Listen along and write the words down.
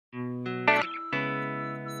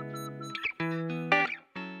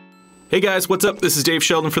Hey guys, what's up? This is Dave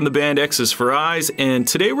Sheldon from the band X's for Eyes, and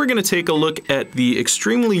today we're going to take a look at the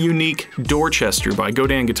extremely unique Dorchester by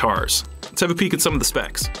Godin Guitars. Let's have a peek at some of the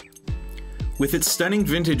specs. With its stunning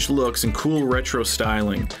vintage looks and cool retro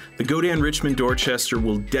styling, the Godin Richmond Dorchester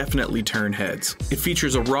will definitely turn heads. It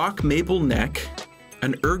features a rock maple neck,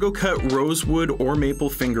 an Ergocut rosewood or maple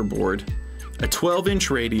fingerboard, a 12-inch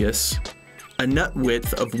radius, a nut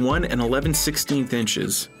width of 1 11/16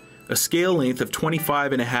 inches, a scale length of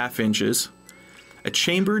 25.5 inches, a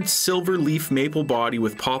chambered silver leaf maple body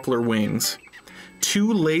with poplar wings,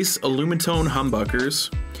 2 Lace Alumitone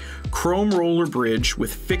humbuckers, chrome roller bridge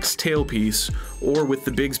with fixed tailpiece or with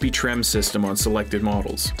the Bigsby Trem system on selected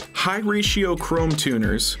models, high ratio chrome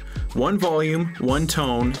tuners, 1 volume, 1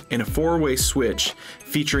 tone, and a 4-way switch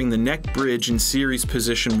featuring the neck bridge in series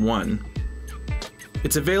position 1.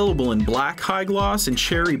 It's available in black high gloss and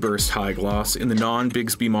cherry burst high gloss in the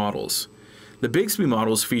non-Bigsby models. The Bigsby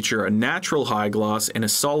models feature a natural high gloss and a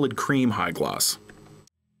solid cream high gloss.